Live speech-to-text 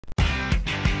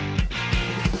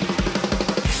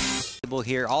table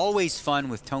here. Always fun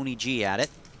with Tony G at it.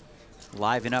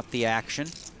 Liven up the action.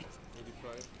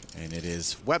 And it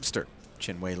is Webster,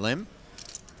 Chinwei Lim,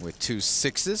 with 2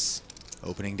 6s,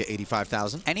 opening to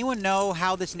 85,000. Anyone know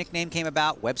how this nickname came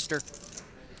about, Webster?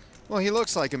 Well, he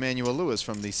looks like Emmanuel Lewis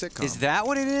from the sitcom. Is that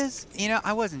what it is? You know,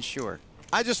 I wasn't sure.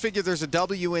 I just figured there's a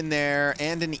W in there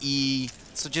and an E.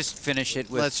 So just finish it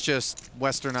with... Let's just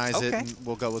westernize it, and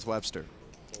we'll go with Webster.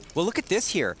 Well, look at this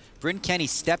here. Bryn Kenney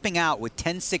stepping out with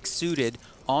 10-6 suited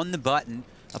on the button,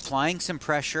 applying some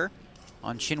pressure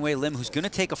on Chinwei Lim, who's going to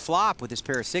take a flop with his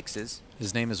pair of 6s.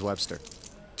 His name is Webster.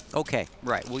 Okay,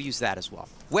 right. We'll use that as well.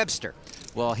 Webster.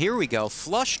 Well, here we go.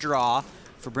 Flush draw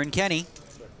for Bryn Kenney.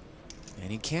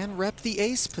 And he can rep the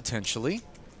ace, potentially.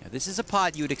 Yeah, this is a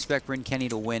pot you would expect Bryn Kenney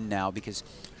to win now because,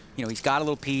 you know, he's got a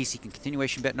little piece. He can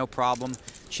continuation bet no problem.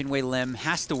 Chinwei Lim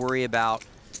has to worry about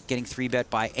getting 3-bet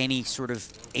by any sort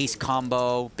of ace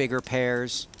combo, bigger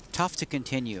pairs. Tough to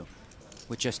continue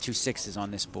with just 2 6s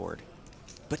on this board.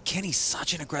 But Kenny's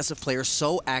such an aggressive player,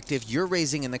 so active. You're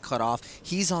raising in the cutoff.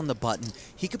 He's on the button.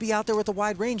 He could be out there with a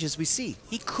wide range, as we see.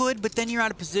 He could, but then you're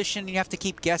out of position. You have to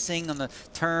keep guessing on the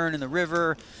turn and the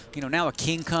river. You know, now a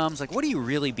king comes. Like, what do you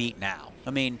really beat now?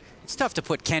 I mean, it's tough to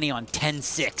put Kenney on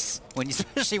 10-6,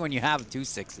 especially when you have 2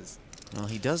 6s. Well,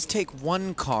 he does take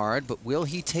 1 card, but will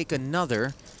he take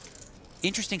another?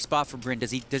 Interesting spot for Bryn.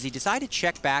 Does he decide to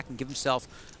check back and give himself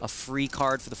a free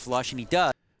card for the flush? And he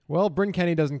does. Well, Bryn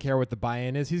Kenney doesn't care what the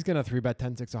buy-in is. He's going to 3-bet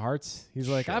 10-6 of hearts. He's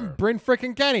like, I'm Bryn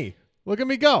frickin' Kenney. Look at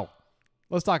me go.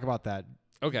 Let's talk about that.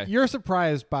 Okay. You're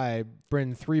surprised by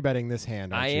Bryn 3-betting this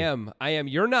hand, aren't you? I am.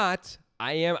 You're not.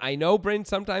 I am. I know Bryn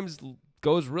sometimes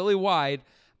goes really wide.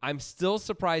 I'm still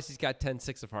surprised he's got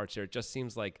 10-6 of hearts here. It just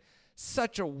seems like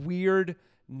such a weird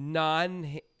a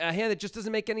hand that just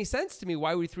doesn't make any sense to me.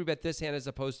 Why would he 3-bet this hand as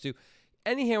opposed to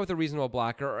any hand with a reasonable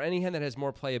blocker or any hand that has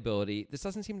more playability? This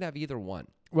doesn't seem to have either one.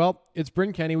 Well, it's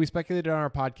Bryn Kenney. We speculated on our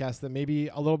podcast that maybe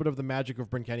a little bit of the magic of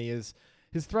Bryn Kenney is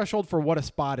his threshold for what a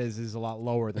spot is a lot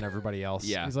lower than everybody else.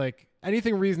 Yeah. He's like,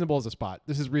 anything reasonable is a spot.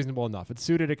 This is reasonable enough. It's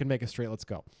suited. It can make a straight. Let's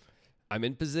go. I'm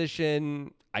in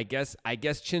position. I guess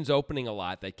Chin's opening a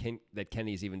lot that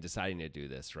Kenny's even deciding to do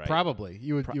this, right? Probably.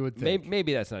 You would think.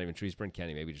 Maybe that's not even true. He's Bryn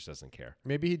Kenney. Maybe he just doesn't care.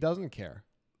 Maybe he doesn't care.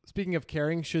 Speaking of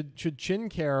caring, should Chin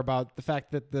care about the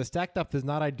fact that the stack depth is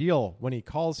not ideal when he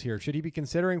calls here? Should he be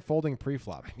considering folding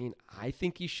pre-flop? I mean, I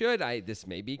think he should. This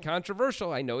may be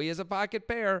controversial. I know he has a pocket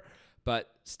pair, but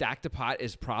stack to pot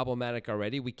is problematic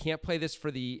already. We can't play this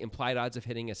for the implied odds of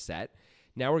hitting a set.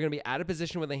 Now we're going to be out of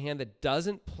position with a hand that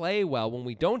doesn't play well when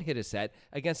we don't hit a set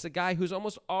against a guy who's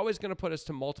almost always going to put us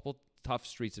to multiple tough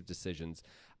streets of decisions.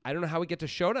 I don't know how we get to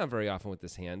showdown very often with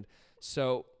this hand.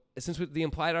 So since the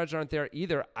implied odds aren't there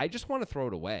either, I just want to throw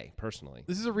it away, personally.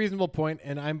 This is a reasonable point,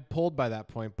 and I'm pulled by that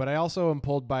point, but I also am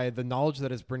pulled by the knowledge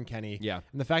that it's Bryn Kenney. Yeah.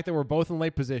 And the fact that we're both in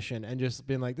late position and just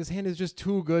being like, this hand is just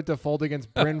too good to fold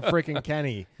against Bryn freaking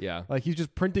Kenney. Yeah. Like, he's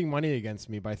just printing money against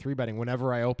me by 3-betting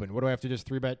whenever I open. What do I have to just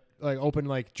 3-bet, like, open,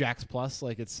 like, Jacks plus?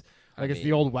 Like, it's it's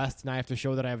the Old West, and I have to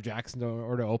show that I have Jacks in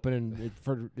order to open and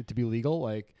for it to be legal?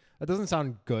 Like, that doesn't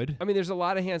sound good. I mean, there's a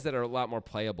lot of hands that are a lot more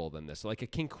playable than this. So like a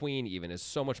king-queen even is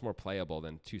so much more playable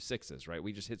than 2 6s, right?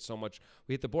 We just hit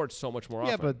we hit the board so much more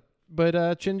often. Yeah,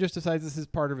 but Chin just decides this is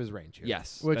part of his range here.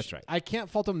 Yes, which that's right. I can't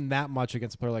fault him that much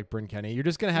against a player like Bryn Kenney. You're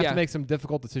just going to have to make some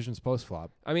difficult decisions post-flop.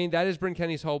 I mean, that is Bryn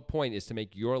Kenney's whole point, is to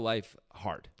make your life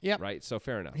hard. Yeah. Right? So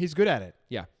fair enough. He's good at it.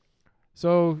 Yeah.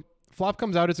 So flop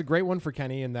comes out. It's a great one for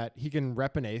Kenney in that he can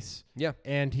rep an ace. Yeah.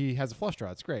 And he has a flush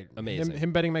draw. It's great. Amazing.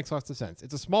 Him betting makes lots of sense.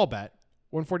 It's a small bet,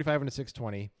 145 into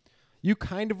 620. You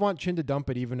kind of want Chin to dump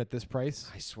it even at this price.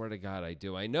 I swear to God, I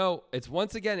do. I know. It's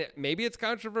once again, maybe it's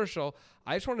controversial.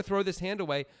 I just want to throw this hand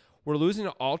away. We're losing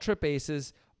to all trip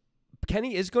aces.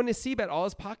 Kenney is going to c-bet all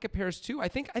his pocket pairs too. I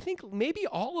think maybe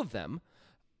all of them.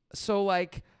 So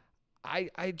like,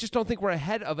 I just don't think we're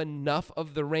ahead of enough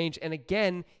of the range. And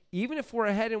again, even if we're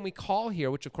ahead and we call here,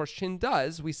 which of course Chin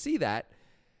does, we see that.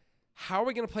 How are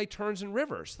we going to play turns and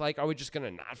rivers? Like, are we just going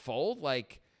to not fold?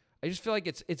 Like, I just feel like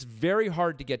it's very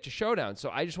hard to get to showdown. So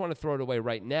I just want to throw it away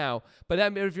right now. But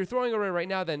if you're throwing it away right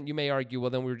now, then you may argue,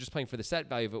 well, then we were just playing for the set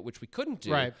value of it, which we couldn't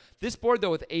do. Right. This board,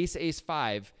 though, with ace, ace,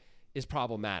 5 is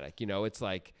problematic. You know, it's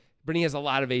like Brynny has a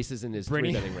lot of aces in his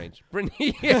 3-betting range.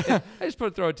 Brynny, I just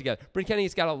throw it together. Bryn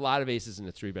Kenney's got a lot of aces in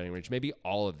the 3-betting range, maybe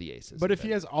all of the aces. But if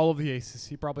he has all of the aces,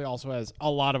 he probably also has a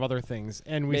lot of other things,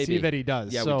 and we see that he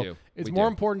does. Yeah, so we do. It's more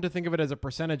important to think of it as a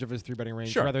percentage of his 3-betting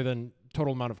range rather than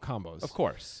total amount of combos. Of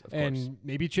course. And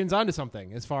maybe Chin's onto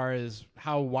something as far as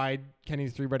how wide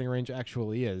Kenney's 3-betting range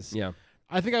actually is. Yeah.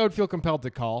 I think I would feel compelled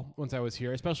to call once I was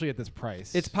here, especially at this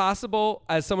price. It's possible,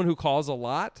 as someone who calls a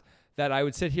lot, that I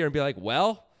would sit here and be like,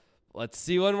 well, let's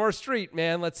see one more street,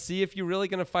 man. Let's see if you're really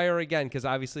going to fire again, because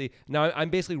obviously now I'm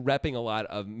basically repping a lot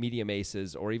of medium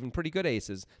aces or even pretty good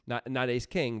aces, not ace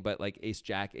king, but like ace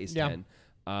jack, ace 10.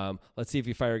 Let's see if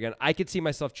you fire again. I could see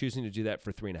myself choosing to do that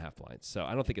for 3.5 blinds, so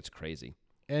I don't think it's crazy.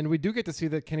 And we do get to see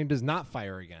that Kenny does not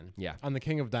fire again on the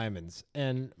king of diamonds.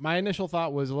 And my initial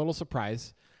thought was a little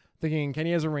surprise, thinking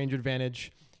Kenny has a range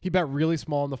advantage. He bet really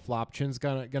small on the flop. Chin's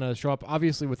gonna show up,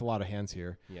 obviously, with a lot of hands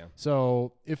here. Yeah.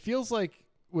 So it feels like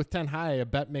with 10 high, a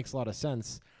bet makes a lot of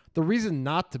sense. The reason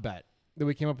not to bet that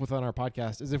we came up with on our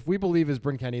podcast is if we believe, as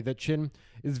Bryn Kenney, that Chin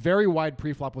is very wide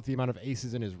pre-flop with the amount of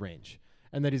aces in his range,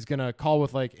 and that he's going to call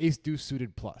with like ace-deuce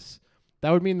suited plus.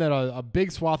 That would mean that a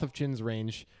big swath of Chin's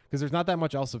range, because there's not that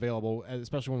much else available,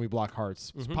 especially when we block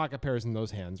hearts, pocket pairs in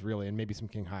those hands, really, and maybe some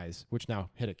king highs, which now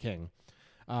hit a king.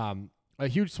 A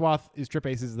huge swath is trip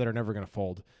aces that are never going to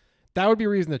fold. That would be a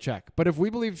reason to check. But if we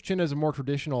believe Chin has a more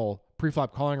traditional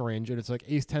pre-flop calling range, and it's like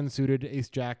ace-10 suited,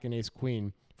 ace-jack, and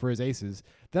ace-queen for his aces,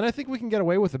 then I think we can get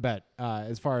away with a bet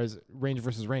as far as range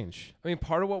versus range. I mean,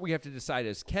 part of what we have to decide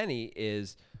as Kenny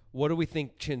is, what do we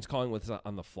think Chin's calling with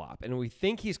on the flop? And we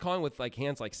think he's calling with like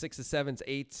hands like 6s, 7s,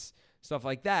 8s, stuff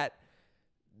like that.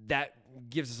 That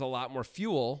gives us a lot more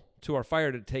fuel to our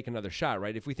fire to take another shot,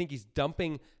 right? If we think he's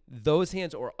dumping those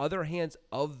hands or other hands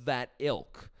of that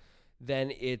ilk,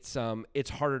 then it's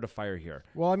harder to fire here.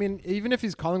 Well, I mean, even if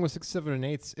he's calling with 6, 7, and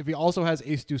 8s, if he also has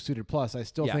ace-deuce suited plus, I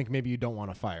still think maybe you don't want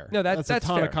to fire. No, that's a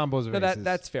ton fair. of combos of aces.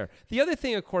 That's fair. The other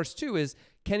thing, of course, too, is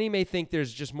Kenny may think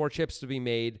there's just more chips to be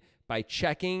made by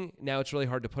checking. Now it's really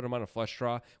hard to put him on a flush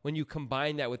draw. When you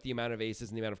combine that with the amount of aces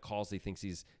and the amount of calls he thinks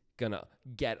he's going to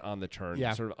get on the turn,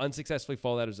 sort of unsuccessfully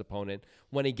fold out his opponent.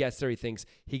 When he gets there, he thinks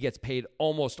he gets paid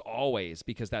almost always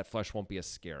because that flush won't be as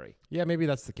scary. Yeah, maybe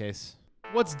that's the case.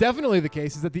 What's definitely the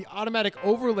case is that the automatic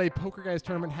overlay Poker Guys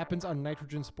tournament happens on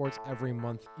Nitrogen Sports every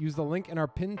month. Use the link in our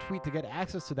pinned tweet to get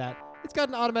access to that. It's got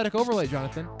an automatic overlay,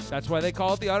 Jonathan. That's why they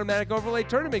call it the automatic overlay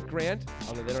tournament, Grant.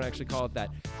 Although they don't actually call it that.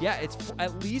 Yeah, it's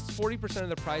at least 40% of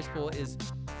the prize pool is,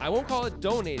 I won't call it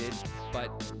donated,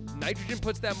 but Nitrogen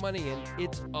puts that money in.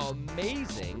 It's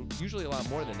amazing. Usually a lot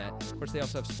more than that. Of course, they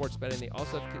also have sports betting. They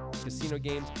also have casino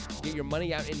games. You get your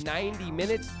money out in 90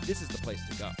 minutes. This is the place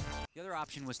to go. The other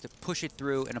option was to push it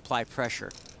through and apply pressure.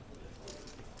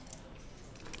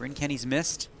 Bryn Kenney's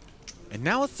missed. And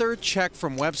now a third check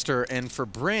from Webster, and for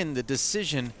Bryn, the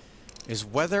decision is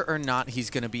whether or not he's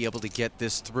going to be able to get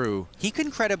this through. He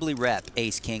can credibly rep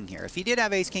ace-king here. If he did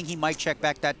have ace-king, he might check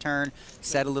back that turn,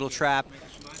 set a little trap.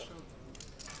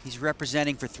 He's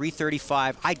representing for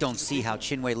 335. I don't see how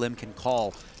Chin-Wei Lim can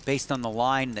call based on the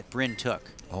line that Bryn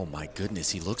took. Oh my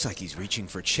goodness, he looks like he's reaching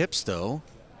for chips, though.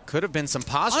 Could have been some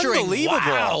posturing. Unbelievable.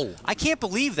 Wow. I can't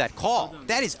believe that call.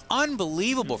 That is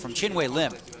unbelievable from Chin-Wei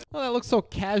Lim. Well, that looks so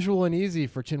casual and easy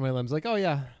for Chin-Wei Lim's like, oh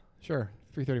yeah, sure,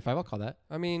 335, I'll call that.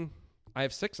 I mean, I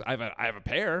have 6. I have a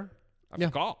pair. I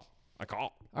call. I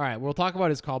call. All right, we'll talk about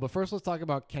his call, but first let's talk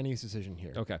about Kenny's decision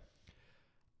here. Okay.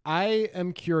 I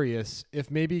am curious if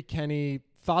maybe Kenny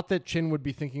thought that Chin would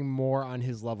be thinking more on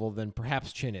his level than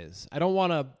perhaps Chin is. I don't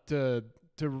want to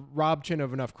rob Chin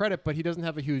of enough credit, but he doesn't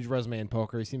have a huge resume in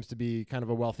poker. He seems to be kind of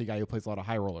a wealthy guy who plays a lot of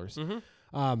high rollers.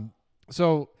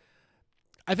 So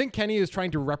I think Kenny is trying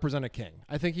to represent a king.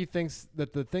 I think he thinks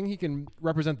that the thing he can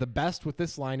represent the best with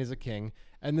this line is a king,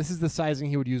 and this is the sizing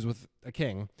he would use with a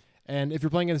king. And if you're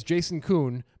playing against Jason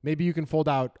Kuhn, maybe you can fold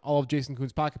out all of Jason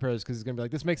Kuhn's pocket pairs because he's going to be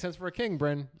like, this makes sense for a king,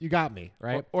 Bryn. You got me,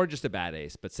 right? Or just a bad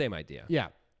ace, but same idea. Yeah.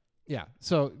 Yeah.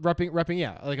 So repping,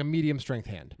 yeah, like a medium strength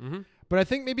hand. But I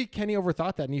think maybe Kenny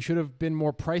overthought that, and he should have been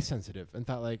more price sensitive and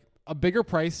thought like a bigger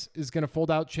price is going to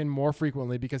fold out Chin more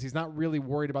frequently because he's not really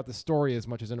worried about the story as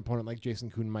much as an opponent like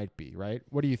Jason Kuhn might be, right?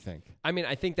 What do you think? I mean,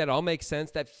 I think that all makes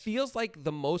sense. That feels like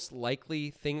the most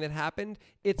likely thing that happened.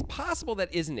 It's possible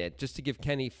that isn't it, just to give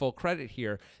Kenny full credit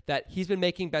here, that he's been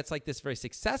making bets like this very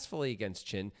successfully against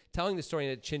Chin, telling the story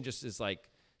that Chin just is like,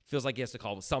 feels like he has to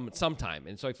call sometime,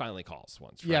 and so he finally calls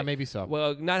once, right? Yeah, maybe so.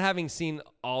 Well, not having seen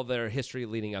all their history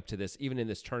leading up to this, even in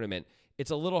this tournament,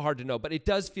 it's a little hard to know, but it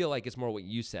does feel like it's more what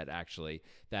you said, actually,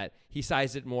 that he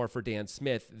sized it more for Dan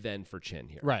Smith than for Chin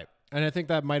here. Right. And I think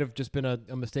that might have just been a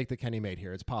mistake that Kenny made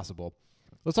here. It's possible.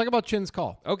 Let's talk about Chin's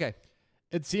call. Okay.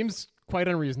 It seems quite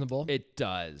unreasonable. It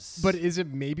does. But is it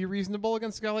maybe reasonable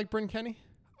against a guy like Bryn Kenney?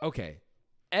 Okay.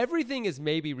 Everything is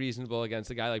maybe reasonable against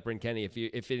a guy like Bryn Kenney if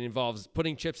it involves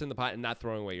putting chips in the pot and not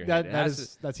throwing away your hand.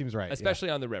 That seems right. Especially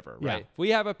on the river, right? Yeah. If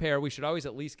we have a pair, we should always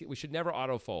we should never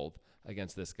auto fold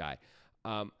against this guy.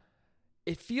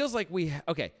 It feels like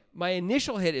my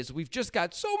initial hit is we've just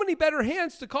got so many better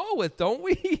hands to call with, don't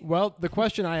we? Well, the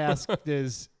question I asked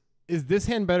is this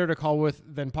hand better to call with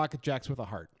than pocket jacks with a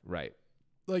heart? Right.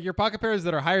 like your pocket pairs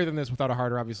that are higher than this without a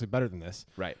heart are obviously better than this.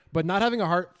 Right. But not having a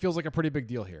heart feels like a pretty big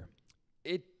deal here.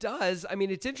 It does. I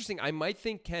mean, it's interesting. I might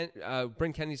think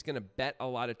Bryn Kenney's going to bet a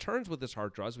lot of turns with his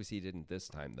heart draws. We see he didn't this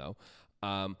time, though.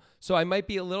 So I might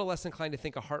be a little less inclined to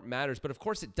think a heart matters. But, of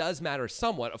course, it does matter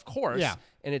somewhat, of course. Yeah.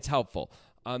 And it's helpful.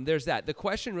 There's that. The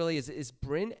question really is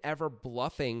Bryn ever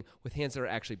bluffing with hands that are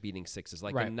actually beating sixes,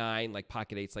 like a 9, like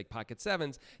pocket 8s, like pocket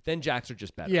 7s? Then jacks are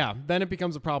just better. Yeah, then it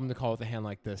becomes a problem to call with a hand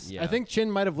like this. Yeah. I think Chin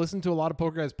might have listened to a lot of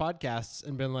Poker Guys podcasts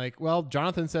and been like, well,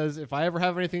 Jonathan says if I ever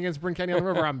have anything against Bryn Kenney on the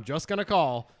river, I'm just going to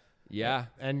call. Yeah.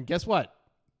 And guess what?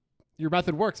 Your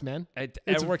method works, man. It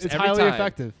It's works every highly time.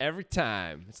 effective. Every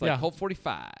time. It's like hole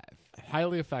 45.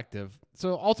 Highly effective.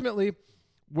 So ultimately,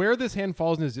 where this hand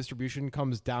falls in his distribution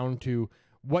comes down to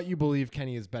what you believe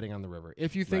Kenney is betting on the river.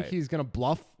 If you think he's going to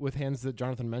bluff with hands that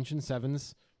Jonathan mentioned,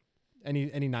 7s,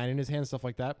 any 9 in his hand, stuff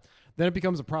like that, then it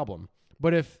becomes a problem.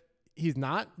 But if he's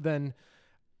not, then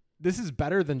this is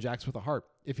better than jacks with a heart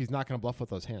if he's not going to bluff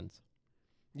with those hands.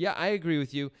 Yeah, I agree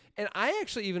with you. And I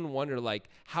actually even wonder, like,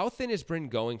 how thin is Bryn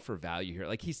going for value here?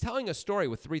 Like, he's telling a story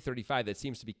with 335 that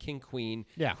seems to be king, queen,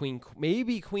 queen,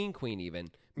 maybe queen, queen even.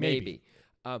 Maybe.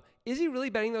 Is he really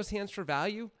betting those hands for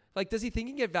value? Like, does he think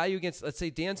he can get value against, let's say,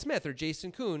 Dan Smith or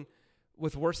Jason Kuhn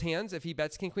with worse hands if he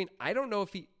bets king, queen? I don't know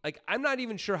if he, like, I'm not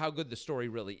even sure how good the story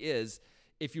really is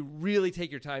if you really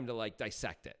take your time to, like,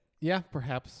 dissect it. Yeah,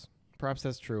 perhaps. Perhaps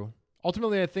that's true.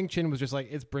 Ultimately, I think Chin was just like,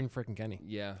 it's Bryn frickin' Kenney.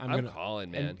 Yeah, I'm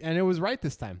calling, man. And it was right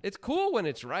this time. It's cool when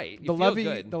it's right. You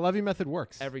The Levy method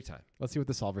works. Every time. Let's see what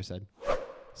the solver said.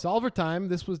 Solver time.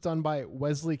 This was done by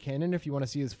Wesley Cannon. If you want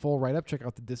to see his full write-up, check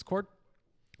out the Discord.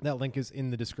 That link is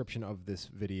in the description of this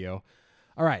video.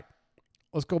 All right,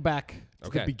 let's go back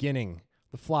to the beginning.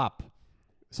 The flop.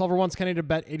 Solver wants Kenney to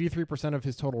bet 83% of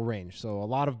his total range. So a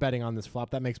lot of betting on this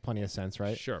flop. That makes plenty of sense,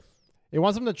 right? Sure. It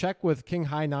wants him to check with king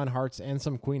high non-hearts and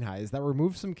some queen highs. That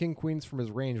removes some king queens from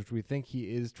his range, which we think he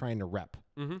is trying to rep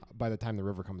by the time the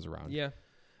river comes around. Yeah.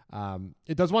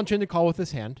 It does want Chin to call with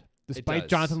his hand, despite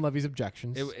Jonathan Levy's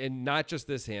objections. And not just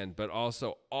this hand, but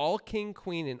also all king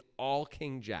queen and all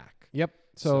king jack. Yep.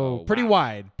 So pretty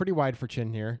wide for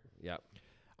Chin here. Yep.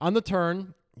 On the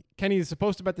turn, Kenney is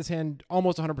supposed to bet this hand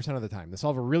almost 100% of the time. The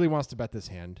solver really wants to bet this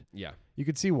hand. Yeah. You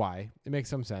could see why. It makes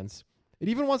some sense. It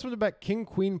even wants him to bet king,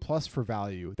 queen plus for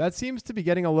value. That seems to be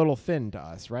getting a little thin to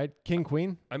us, right? King,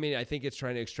 queen? I mean, I think it's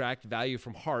trying to extract value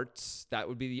from hearts. That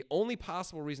would be the only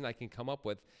possible reason I can come up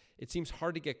with. It seems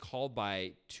hard to get called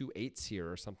by 2 8s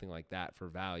here or something like that for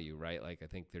value, right? Like, I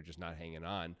think they're just not hanging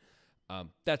on.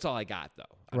 That's all I got, though.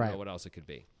 I don't know what else it could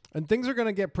be. And things are going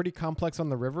to get pretty complex on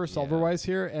the river solver-wise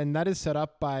here, and that is set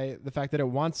up by the fact that it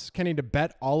wants Kenney to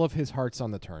bet all of his hearts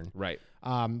on the turn. Right.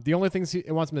 The only things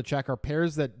it wants him to check are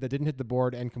pairs that didn't hit the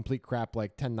board and complete crap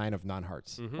like 10-9 of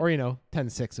non-hearts. Or,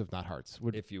 10-6 of not-hearts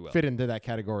would if you will. fit into that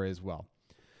category as well.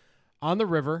 On the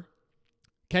river,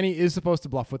 Kenney is supposed to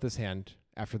bluff with his hand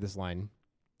after this line.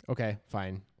 Okay,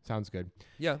 fine. Sounds good.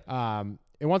 Yeah.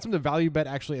 It wants him to value bet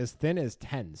actually as thin as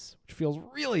 10s, which feels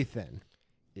really thin.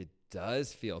 It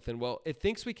does feel thin. Well, it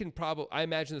thinks we can probably, I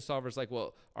imagine the solver's like,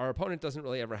 well, our opponent doesn't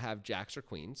really ever have jacks or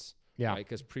queens. Yeah. Right?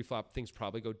 Because pre-flop things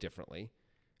probably go differently.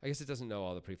 I guess it doesn't know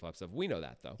all the pre-flop stuff. We know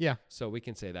that, though. Yeah. So we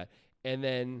can say that. And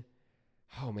then,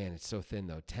 oh, man, it's so thin,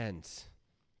 though. 10s.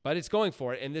 But it's going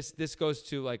for it. And this goes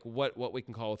to, like, what we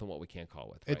can call with and what we can't call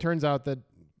with. Right? It turns out that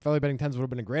value betting 10s would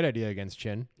have been a great idea against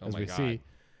Chin, as we see.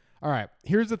 All right,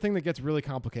 here's the thing that gets really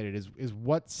complicated is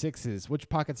what 6s, which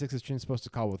pocket 6s Chin's supposed to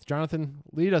call with. Jonathan,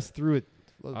 lead us through it.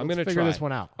 I'm going to figure this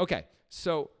one out. Okay,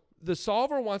 so the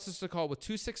solver wants us to call with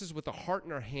 2 6s with a heart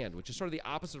in our hand, which is sort of the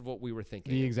opposite of what we were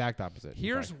thinking. The exact opposite.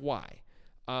 Here's why.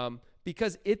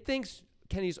 Because it thinks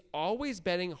Kenny's always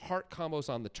betting heart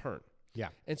combos on the turn. Yeah.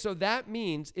 And so that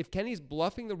means if Kenny's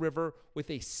bluffing the river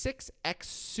with a 6x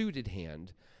suited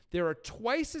hand, there are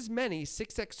twice as many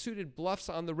 6x suited bluffs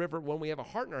on the river when we have a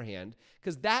heart in our hand,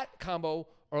 because that combo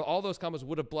or all those combos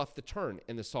would have bluffed the turn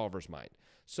in the solver's mind.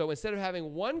 So instead of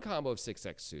having one combo of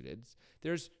 6x suited,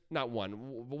 there's not one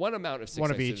amount of 6x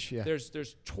one of each. Yeah.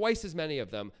 There's twice as many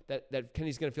of them that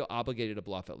Kenny's going to feel obligated to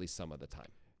bluff at least some of the time.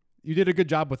 You did a good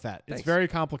job with that. Thanks. It's very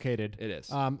complicated. It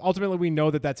is. Ultimately, we know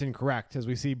that that's incorrect, as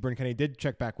we see Bryn Kenney did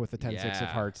check back with the 10-6 of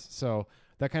hearts. So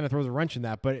that kind of throws a wrench in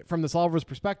that. But from the solver's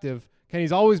perspective,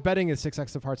 Kenny's always betting his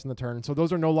 6x of hearts in the turn, so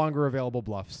those are no longer available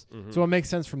bluffs. So it makes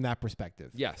sense from that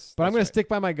perspective. Yes. But I'm going to stick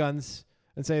by my guns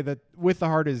and say that with the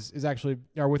heart is actually,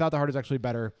 or without the heart is actually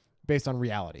better based on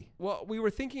reality. Well, we were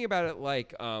thinking about it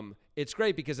like it's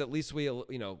great because at least we,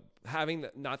 having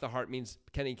not the heart means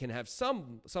Kenny can have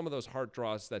some of those heart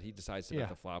draws that he decides to bet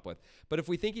the flop with. But if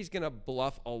we think he's going to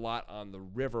bluff a lot on the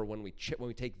river when we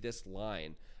take this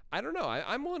line, I don't know.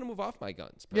 I'm willing to move off my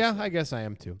guns. Yeah, personally. I guess I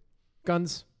am too.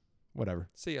 Guns, whatever.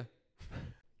 See ya.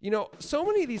 So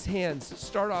many of these hands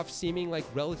start off seeming like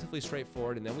relatively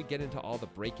straightforward, and then we get into all the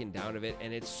breaking down of it,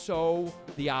 and it's so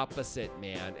the opposite,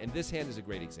 man. And this hand is a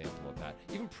great example of that.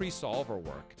 Even pre-solver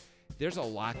work, there's a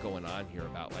lot going on here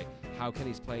about like how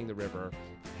Kenny's playing the river,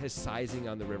 his sizing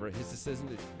on the river, his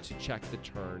decision to check the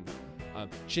turn.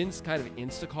 Chin's kind of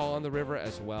insta-call on the river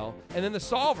as well. And then the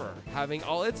solver having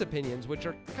all its opinions, which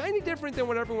are kind of different than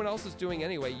what everyone else is doing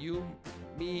anyway. You,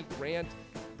 me, Grant,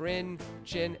 Bryn,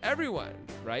 Chin, everyone,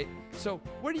 right? So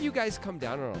where do you guys come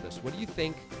down on all this? What do you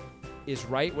think is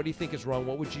right? What do you think is wrong?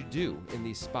 What would you do in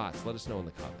these spots? Let us know in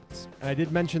the comments. And I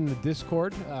did mention the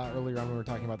Discord earlier on when we were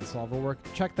talking about the solver work.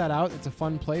 Check that out. It's a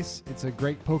fun place. It's a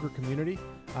great poker community.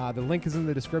 The link is in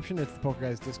the description. It's the Poker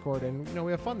Guys Discord, and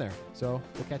we have fun there. So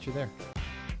we'll catch you there.